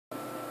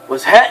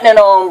What's happening,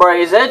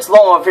 hombres? It's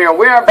Love here.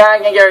 We are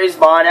back in Garry's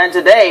Mod, and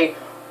today,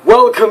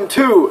 welcome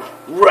to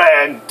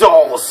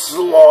Ragdoll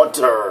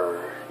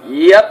Slaughter.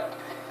 Yep.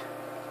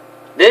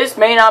 This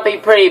may not be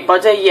pretty,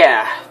 but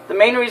yeah. The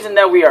main reason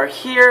that we are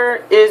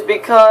here is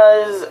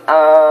because,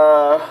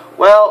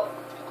 well,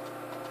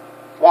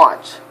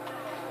 watch.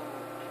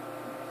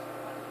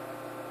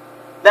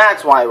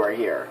 That's why we're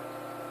here.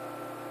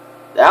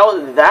 That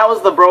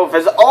was the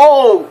brofist.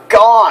 Oh,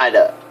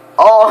 God!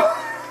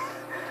 Oh...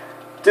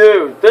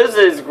 Dude, this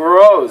is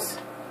gross.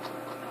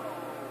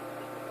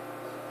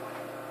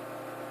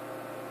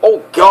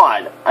 Oh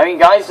God! I mean,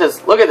 guys,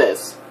 just look at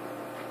this.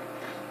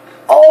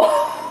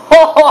 Oh!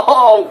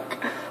 Oh!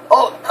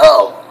 Oh!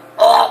 Oh!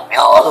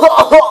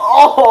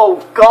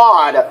 Oh!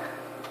 God!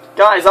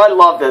 Guys, I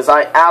love this.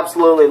 I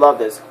absolutely love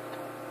this.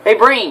 Hey,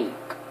 Breen,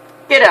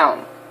 get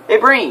down. Hey,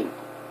 Breen.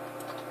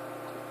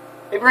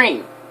 Hey,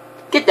 Breen,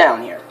 get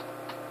down here.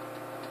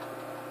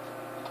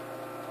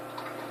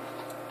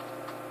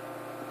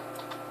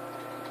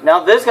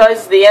 Now this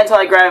guy's the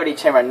anti-gravity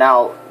chamber.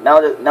 Now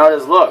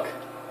just look.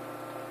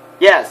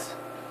 Yes.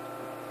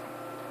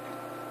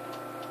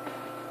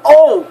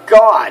 Oh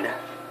God,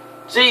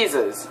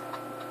 Jesus.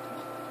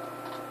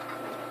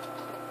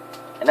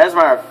 And as a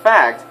matter of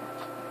fact,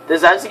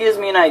 this actually gives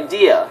me an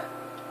idea.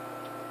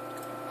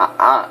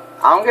 I'm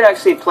gonna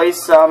actually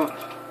place some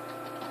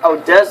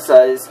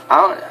Odessas.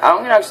 I'm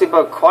gonna actually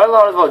put quite a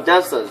lot of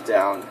Odessas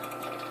down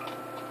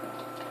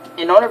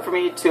in order for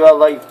me to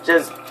like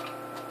just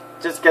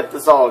get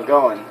this all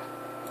going.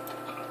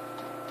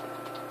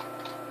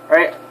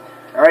 Alright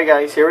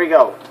guys, here we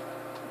go.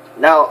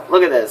 Now,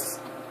 look at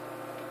this.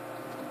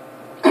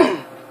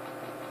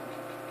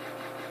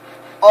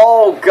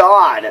 Oh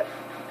God.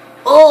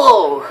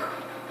 Oh,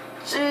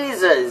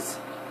 Jesus.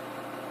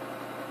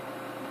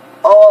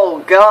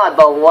 Oh God,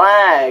 the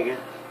lag.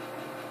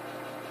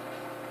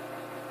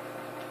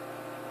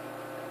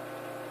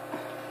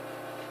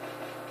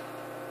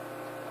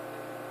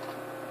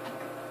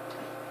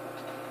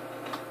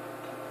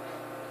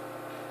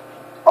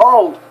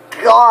 Oh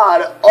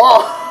God!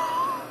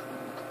 Oh,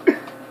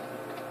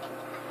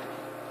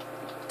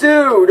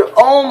 dude!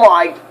 Oh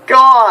my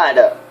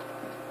God!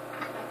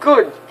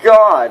 Good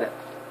God!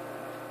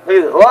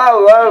 Look at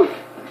whoa, whoa!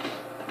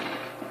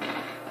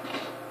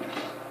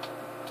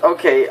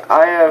 Okay,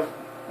 I have.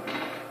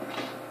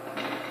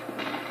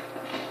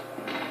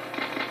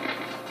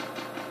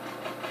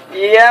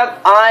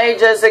 Yep, I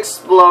just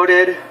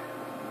exploded.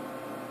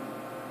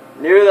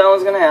 Knew that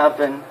was gonna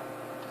happen.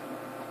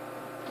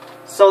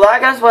 So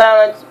that guy's what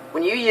happens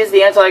when you use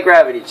the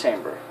anti-gravity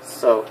chamber.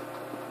 So,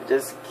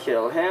 just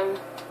kill him.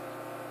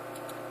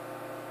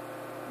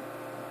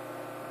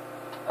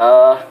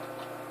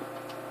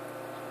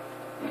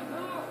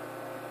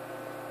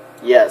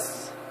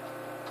 Yes.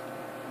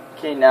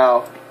 Okay,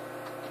 now,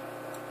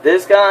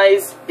 this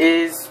guy's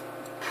is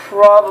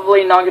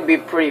probably not gonna be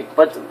pretty,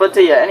 but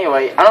yeah,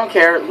 anyway, I don't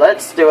care,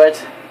 let's do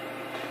it.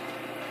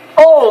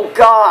 Oh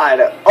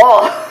God!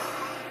 Oh!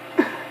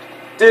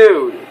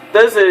 Dude!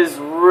 This is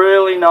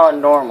really not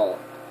normal.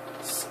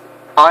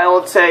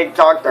 I'll take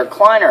Dr.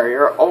 Kleiner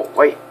here. Oh,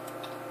 wait.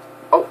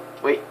 Oh,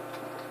 wait.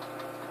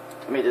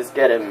 Let me just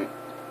get him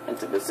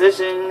into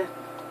position.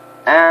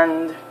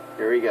 And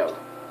here we go.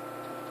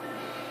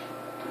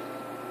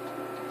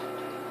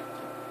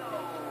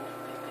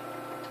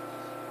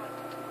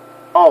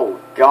 Oh,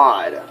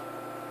 God.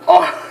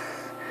 Oh,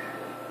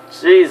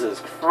 Jesus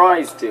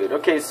Christ, dude.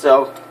 Okay,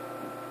 so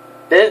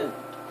this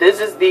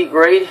is the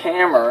Great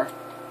Hammer.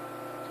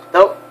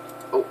 Nope.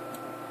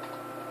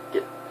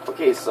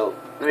 Okay, so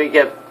let me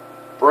get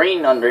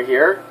Breen under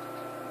here.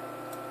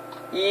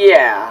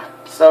 Yeah,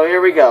 so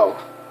here we go.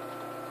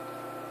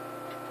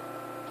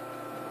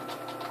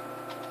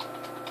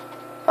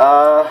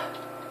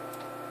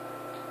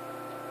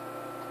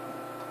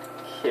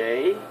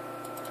 Okay.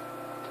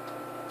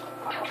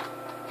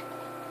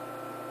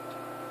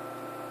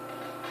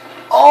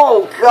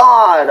 Oh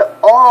God!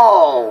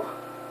 Oh!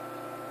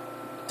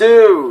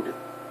 Dude,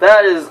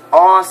 that is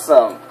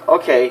awesome.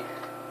 Okay.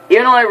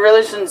 Even though I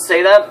really shouldn't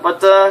say that,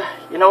 but,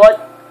 you know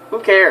what?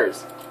 Who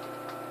cares?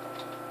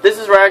 This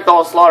is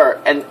Ragdoll Slaughter,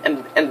 and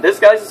this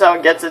guy's is how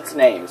it gets its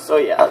name. So,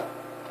 yeah.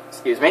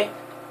 Excuse me.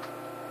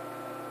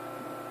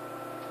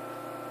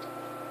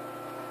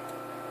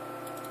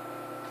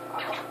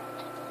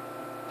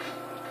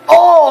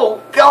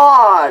 Oh,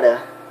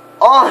 God!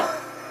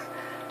 Oh,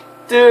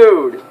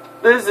 dude,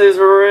 this is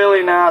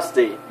really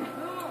nasty.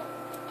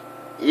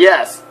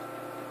 Yes.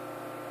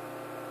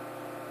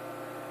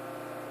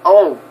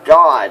 Oh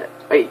God!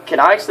 Wait, can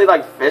I actually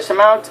like fish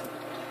him out?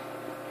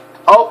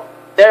 Oh,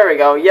 there we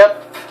go.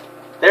 Yep,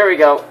 there we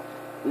go.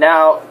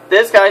 Now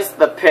this guy's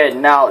the pit.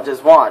 Now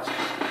just watch.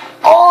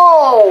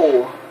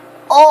 Oh!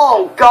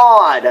 Oh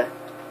God!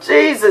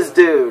 Jesus,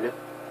 dude!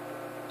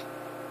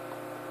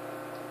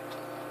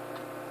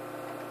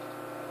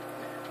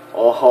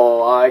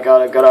 Oh, I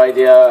got a good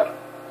idea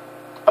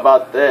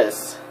about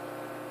this.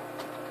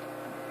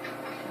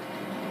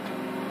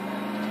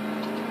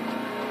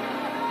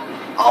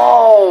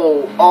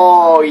 Oh,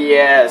 oh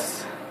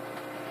yes.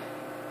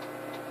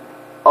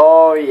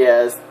 Oh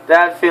yes,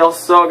 that feels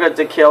so good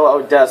to kill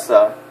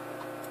Odessa.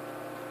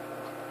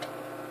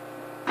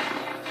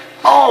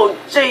 Oh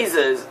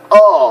Jesus!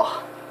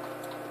 Oh!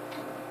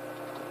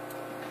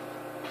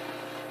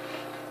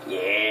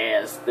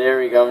 Yes, there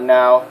we go.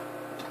 Now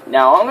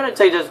I'm gonna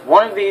take just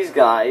one of these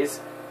guys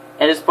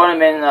and just put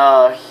him in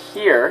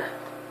here,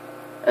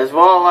 as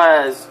well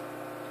as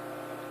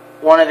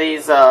one of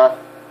these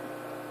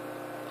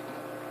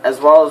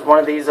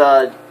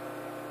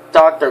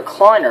Dr.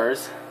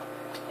 Kleiners.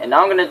 And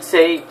now I'm gonna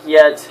take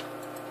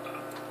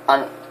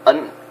I'm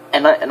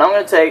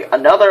gonna take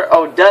another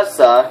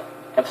Odessa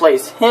and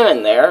place him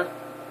in there.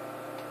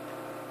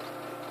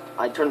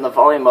 I turned the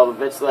volume up a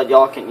bit so that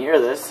y'all can hear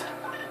this.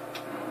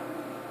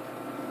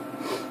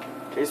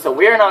 Okay, so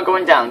we are now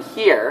going down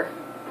here.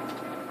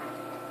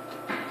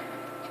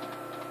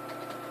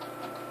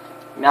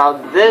 Now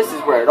this is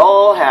where it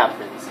all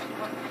happens.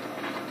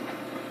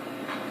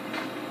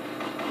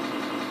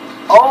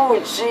 Oh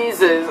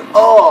Jesus!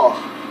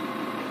 Oh!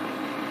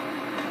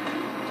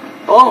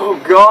 Oh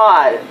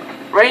God!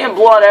 Rain and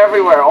blood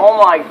everywhere! Oh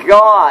my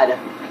God!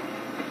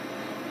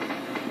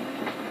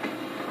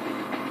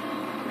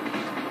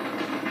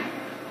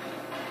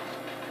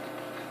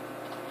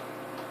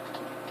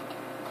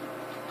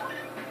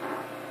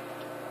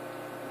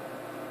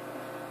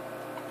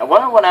 I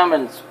wonder what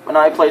happens when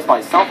I place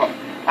myself on.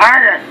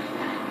 Arrgh!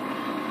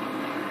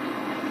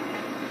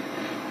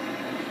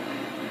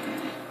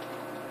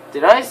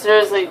 Did I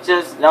seriously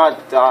just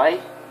not die?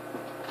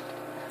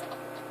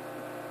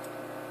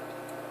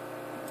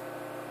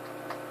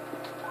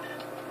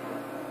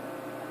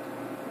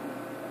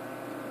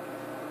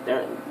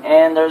 There,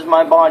 and there's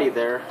my body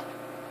there.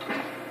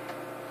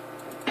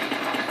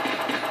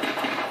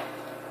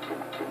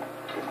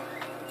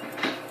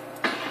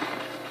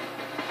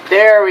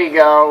 There we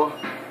go.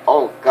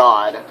 Oh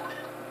God.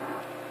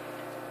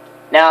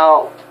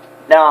 Now,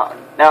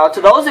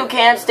 to those who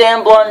can't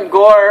stand blood and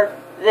gore,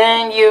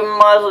 then you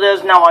might as well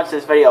just not watch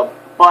this video.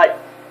 But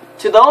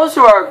to those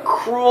who are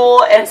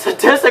cruel and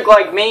sadistic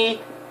like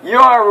me, you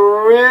are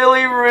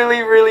really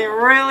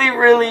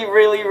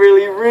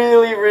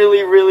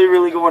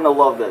going to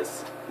love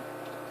this.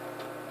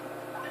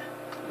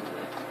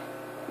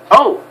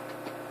 Oh!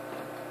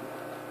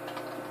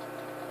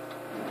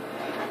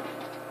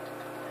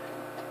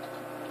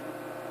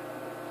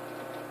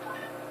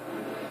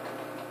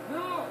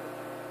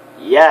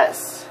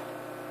 Yes.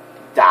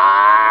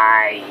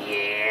 Die,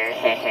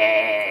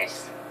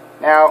 yes.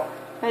 Now,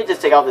 let me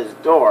just take out this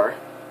door.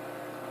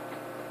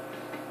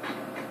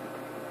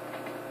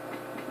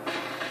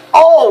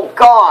 Oh,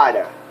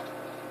 God!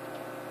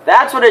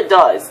 That's what it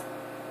does.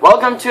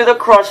 Welcome to the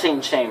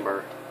crushing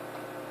chamber.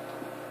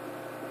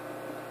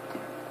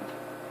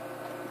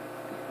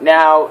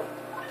 Now...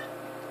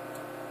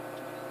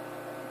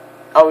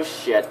 Oh,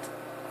 shit.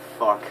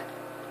 Fuck.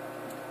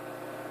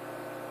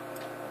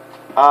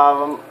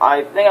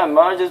 I think I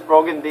might have just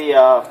broken the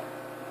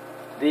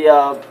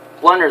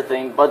blender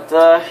thing, but,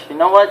 you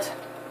know what?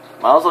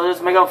 Might as well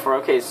just make up for it.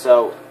 Okay,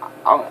 so,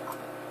 I'm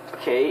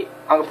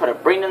gonna put a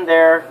Brain in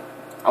there.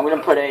 I'm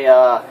gonna put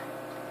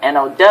an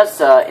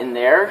Odessa in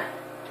there.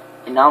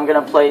 And now I'm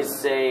gonna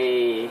place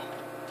a,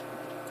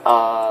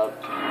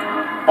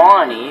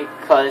 Bonnie,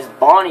 because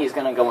Bonnie's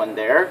gonna go in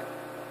there.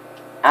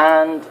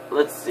 And,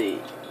 let's see.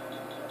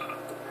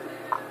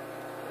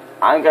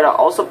 I'm gonna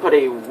also put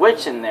a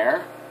witch in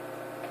there.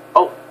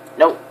 Oh,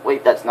 no,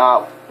 wait, that's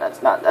not where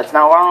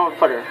I'm gonna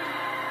put her.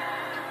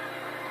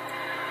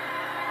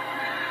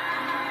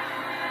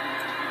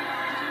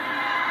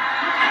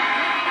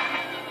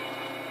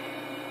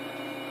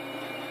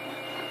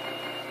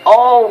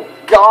 Oh,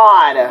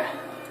 God!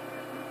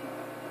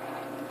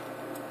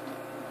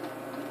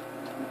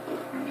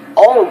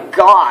 Oh,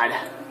 God!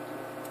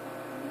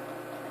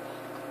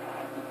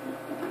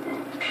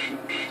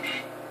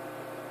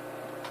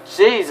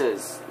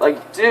 Jesus!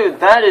 Like, dude,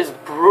 that is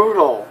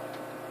brutal!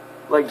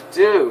 Like,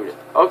 dude.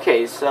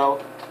 Okay,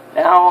 so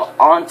now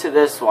on to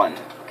this one.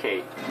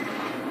 Okay.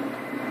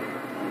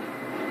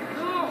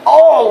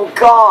 Oh,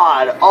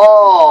 God!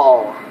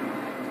 Oh!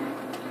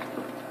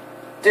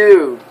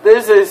 Dude,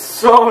 this is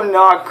so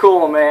not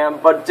cool, man.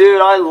 But, dude,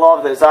 I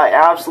love this. I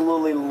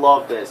absolutely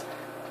love this.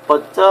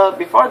 But,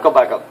 before I go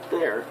back up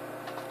there,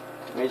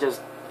 let me just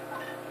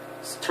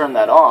turn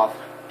that off.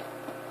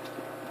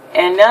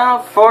 And now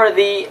for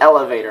the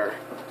elevator.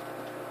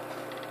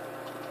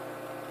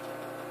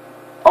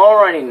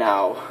 Alrighty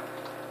now.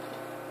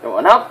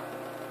 Going up.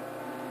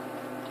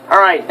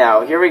 Alright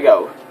now, here we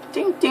go.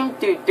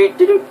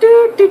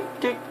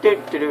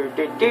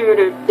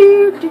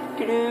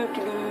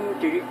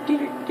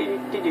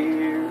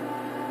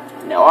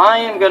 Now I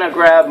am gonna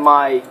grab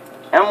my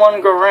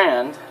M1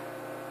 Garand.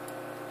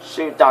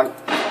 Shoot, dog.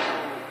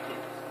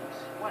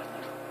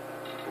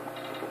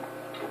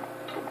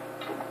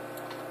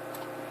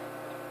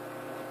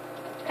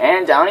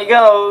 And down he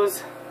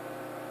goes.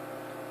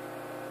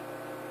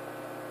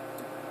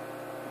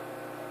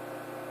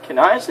 Can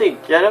I actually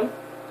get him?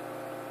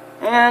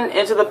 And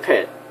into the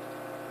pit.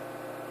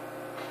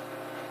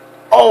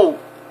 Oh!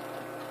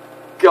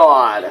 God.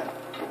 god.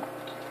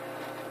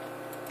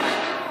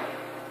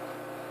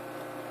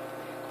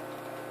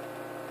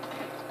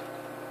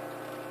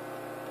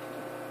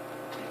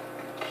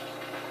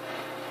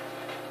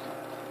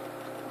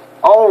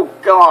 Oh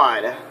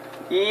god.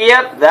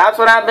 Yep, that's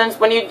what happens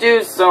when you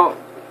do so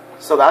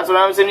that's what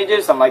happens when you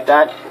do something like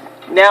that.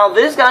 Now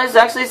this guy's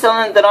actually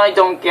something that I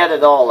don't get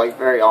at all, like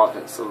very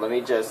often. So let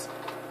me just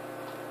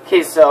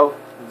okay, so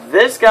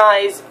this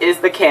guy's is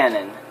the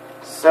cannon.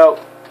 So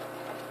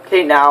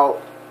okay,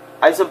 now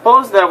I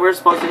suppose that we're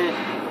supposed to hit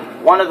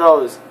one of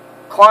those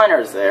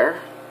climbers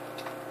there.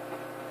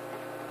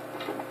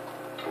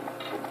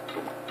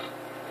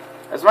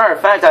 As a matter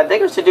of fact, I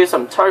think I should do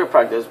some target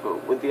practice,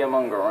 but with the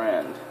Among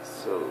Grand.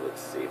 So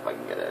let's see if I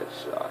can get a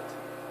shot.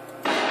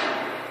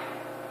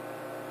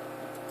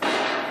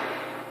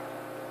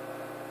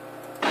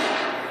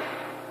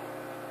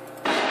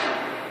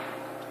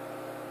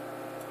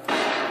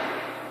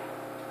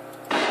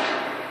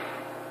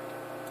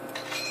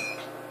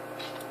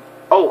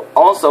 Oh,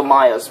 also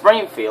Maya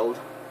Springfield.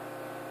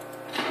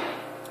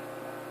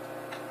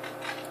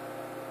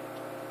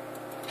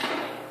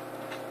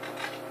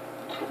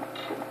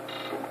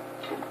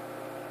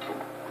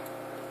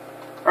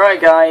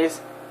 Alright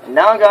guys, and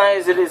now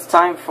guys, it is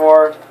time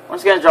for, I'm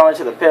just going to draw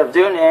into the pit of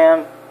doom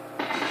and,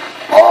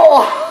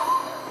 oh!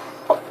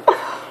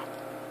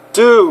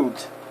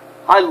 Dude!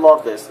 I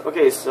love this.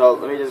 Okay, so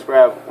let me just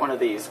grab one of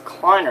these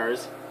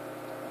climbers,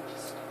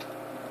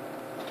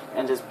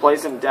 and just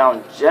place them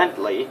down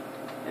gently,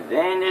 and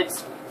then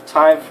it's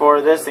time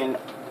for this thing,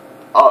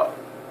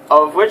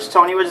 of which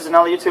Tony, which is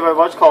another YouTuber I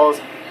watch, calls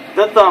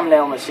the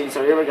thumbnail machine,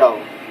 so here we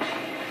go.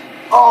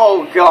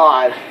 Oh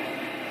god!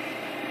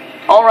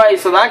 Alright,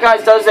 so that guy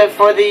does it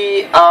for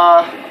the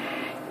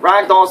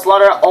Ragdoll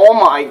slaughter. Oh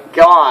my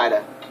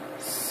god.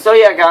 So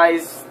yeah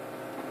guys.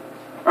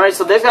 Alright,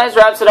 so this guy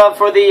wraps it up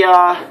for the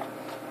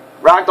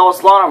Ragdoll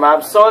slaughter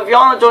map. So if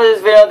y'all enjoyed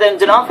this video, then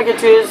do not forget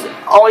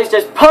to always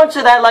just punch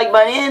that like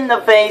button in the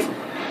face.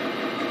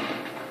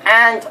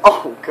 And,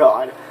 oh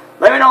god.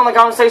 Let me know in the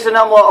comment section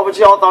down below what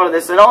y'all thought of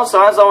this. And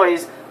also, as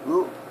always,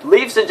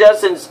 leave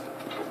suggestions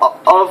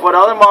of what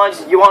other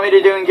mods you want me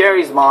to do in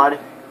Garry's mod.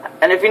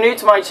 And if you're new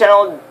to my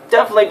channel,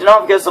 definitely do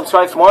not forget to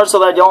subscribe for more so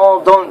that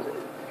y'all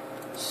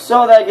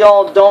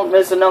don't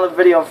miss another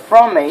video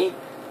from me.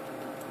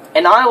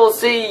 And I will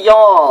see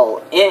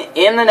y'all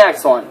in the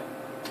next one.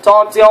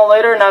 Talk to y'all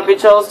later, and happy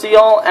trails to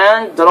y'all,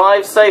 and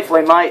drive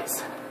safely,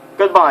 mates.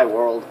 Goodbye,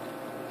 world.